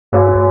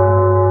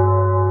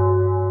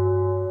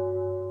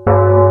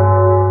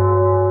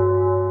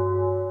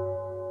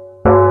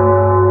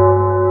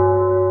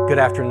Good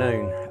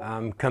afternoon.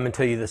 I'm coming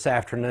to you this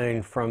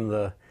afternoon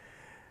from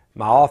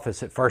my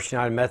office at First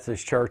United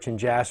Methodist Church in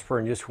Jasper,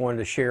 and just wanted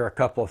to share a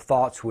couple of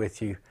thoughts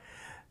with you.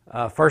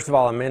 First of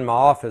all, I'm in my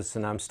office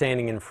and I'm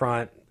standing in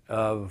front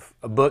of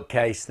a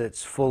bookcase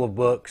that's full of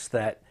books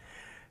that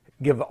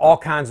give all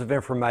kinds of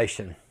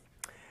information.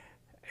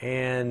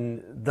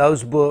 And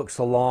those books,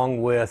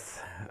 along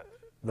with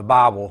the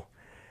Bible,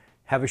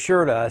 have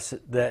assured us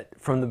that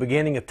from the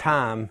beginning of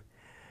time,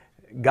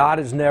 God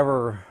has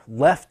never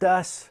left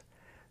us,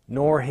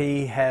 nor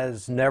He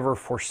has never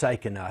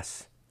forsaken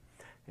us.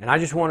 And I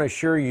just want to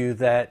assure you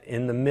that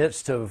in the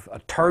midst of a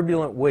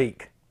turbulent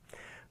week,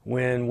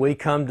 when we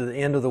come to the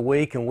end of the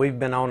week and we've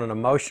been on an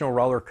emotional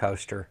roller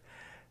coaster,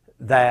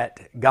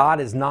 that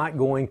God is not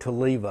going to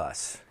leave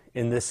us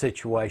in this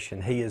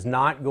situation. He is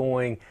not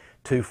going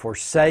to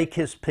forsake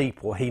His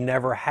people. He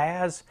never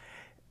has,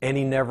 and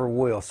He never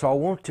will. So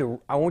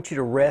I want you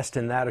to rest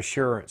in that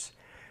assurance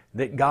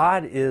that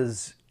God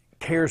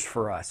cares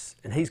for us,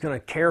 and He's going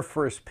to care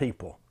for His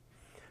people.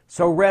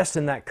 So rest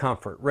in that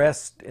comfort.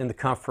 Rest in the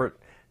comfort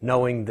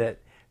knowing that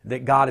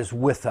God is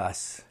with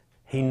us.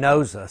 He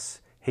knows us.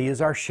 He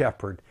is our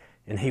shepherd,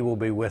 and He will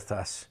be with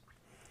us.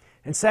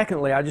 And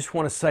secondly, I just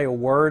want to say a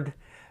word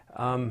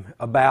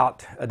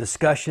about a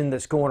discussion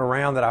that's going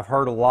around that I've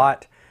heard a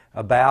lot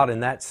about,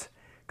 and that's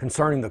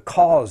concerning the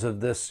cause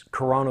of this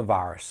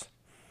coronavirus.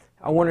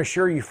 I want to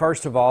assure you,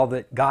 first of all,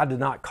 that God did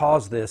not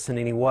cause this in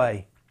any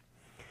way.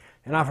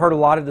 And I've heard a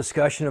lot of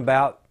discussion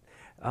about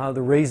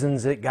the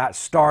reasons it got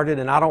started,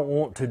 and I don't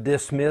want to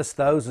dismiss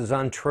those as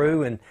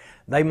untrue, and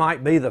they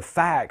might be the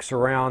facts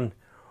around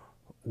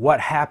what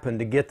happened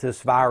to get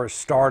this virus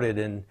started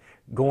and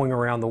going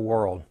around the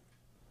world.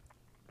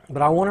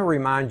 But I want to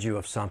remind you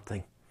of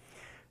something,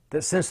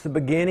 that since the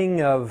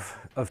beginning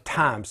of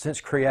time, since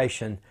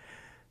creation,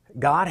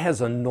 God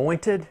has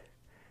anointed,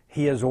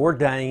 He has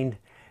ordained,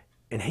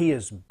 and He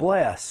has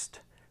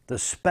blessed the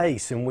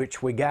space in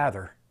which we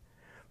gather.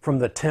 From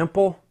the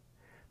temple,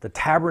 the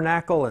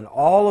tabernacle, and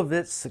all of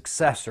its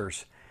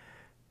successors,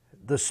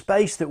 the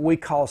space that we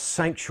call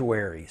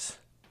sanctuaries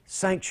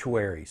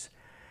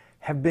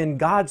have been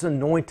God's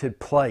anointed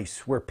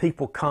place where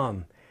people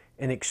come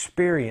and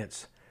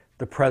experience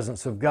the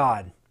presence of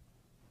God.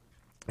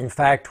 In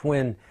fact,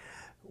 when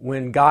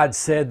God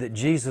said that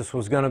Jesus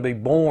was going to be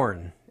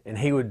born and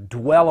He would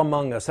dwell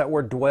among us, that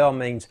word dwell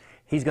means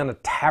He's going to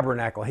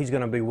tabernacle, He's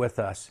going to be with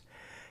us.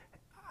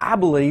 I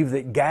believe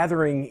that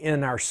gathering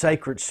in our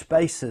sacred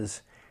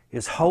spaces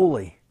is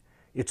holy.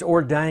 It's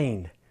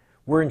ordained.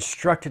 We're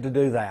instructed to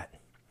do that.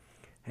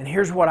 And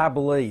here's what I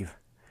believe.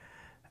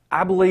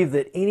 I believe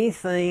that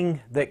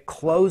anything that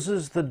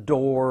closes the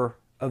door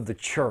of the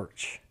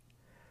church,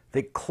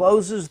 that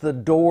closes the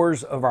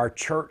doors of our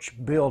church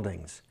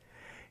buildings,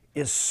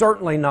 is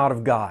certainly not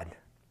of God.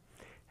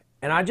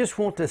 And I just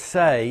want to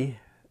say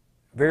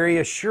very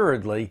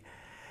assuredly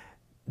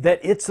that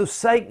it's of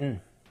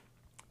Satan.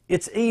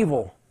 It's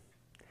evil.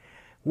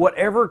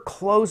 Whatever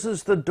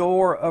closes the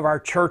door of our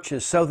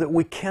churches so that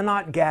we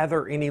cannot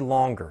gather any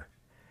longer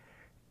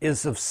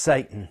is of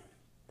Satan.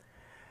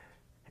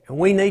 And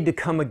we need to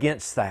come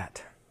against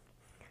that.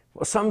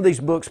 Well, some of these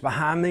books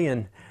behind me,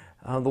 and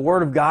the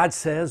Word of God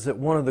says that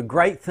one of the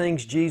great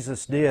things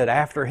Jesus did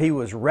after He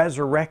was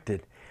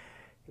resurrected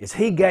is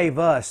He gave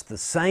us the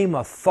same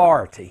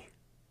authority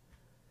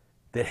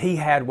that He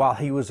had while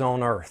He was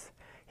on earth.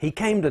 He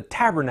came to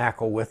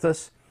tabernacle with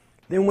us.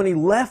 Then when He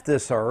left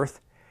this earth,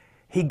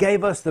 He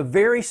gave us the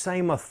very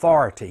same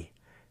authority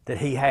that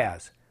He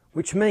has,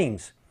 which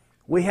means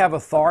we have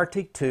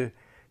authority to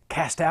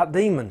cast out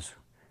demons.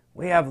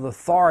 We have the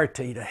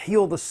authority to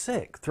heal the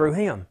sick through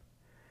Him.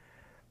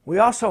 We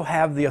also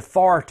have the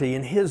authority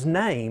in His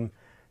name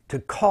to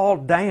call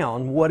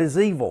down what is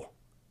evil,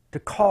 to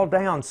call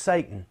down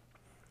Satan.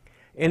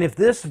 And if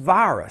this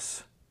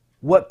virus,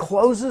 what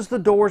closes the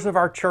doors of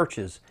our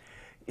churches,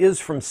 is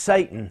from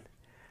Satan,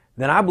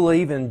 then I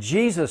believe in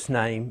Jesus'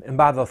 name and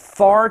by the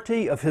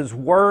authority of His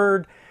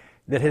Word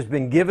that has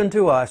been given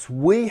to us,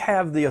 we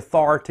have the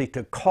authority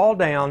to call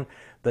down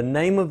the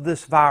name of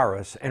this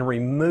virus and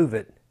remove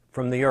it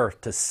from the earth,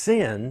 to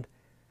send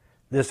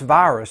this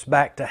virus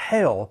back to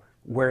hell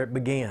where it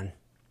began.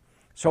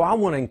 So I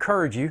want to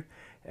encourage you,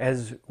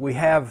 as we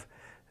have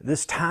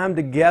this time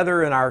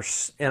together in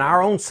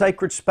our own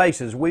sacred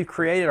spaces, we've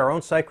created our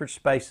own sacred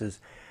spaces,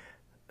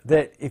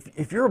 that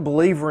if you're a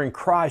believer in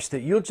Christ,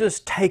 that you'll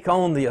just take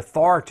on the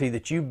authority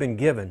that you've been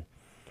given.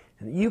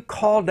 And you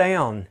call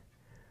down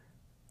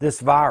this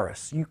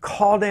virus. You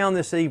call down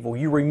this evil.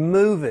 You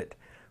remove it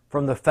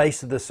from the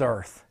face of this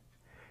earth.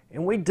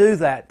 And we do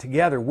that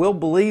together. We'll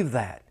believe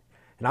that.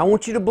 And I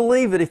want you to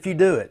believe it if you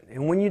do it.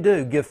 And when you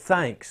do, give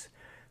thanks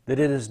that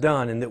it is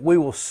done, and that we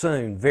will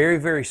soon, very,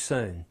 very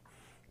soon,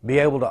 be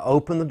able to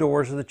open the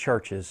doors of the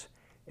churches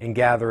and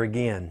gather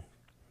again.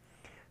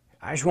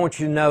 I just want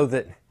you to know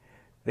that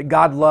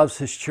God loves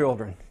His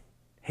children.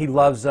 He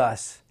loves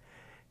us.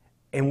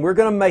 And we're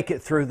going to make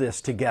it through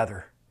this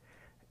together.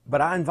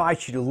 But I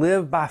invite you to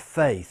live by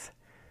faith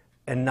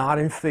and not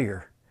in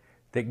fear,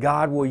 that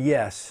God will,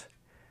 yes,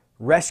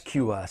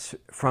 rescue us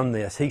from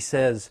this. He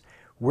says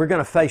we're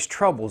going to face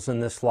troubles in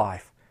this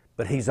life,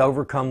 but He's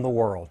overcome the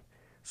world.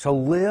 So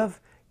live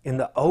in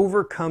the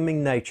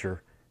overcoming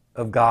nature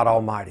of God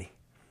Almighty.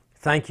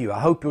 Thank you. I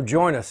hope you'll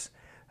join us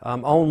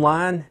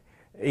online,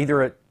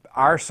 either at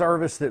our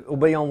service that will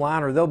be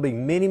online, or there'll be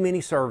many,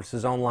 many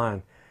services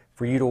online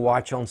for you to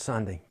watch on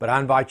Sunday. But I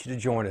invite you to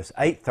join us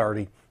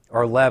 8:30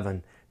 or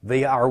 11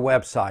 via our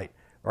website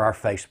or our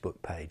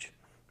Facebook page.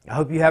 I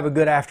hope you have a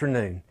good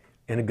afternoon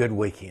and a good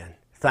weekend.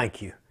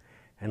 Thank you.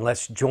 And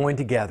let's join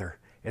together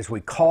as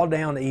we call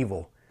down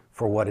evil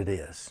for what it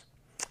is.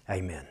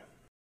 Amen.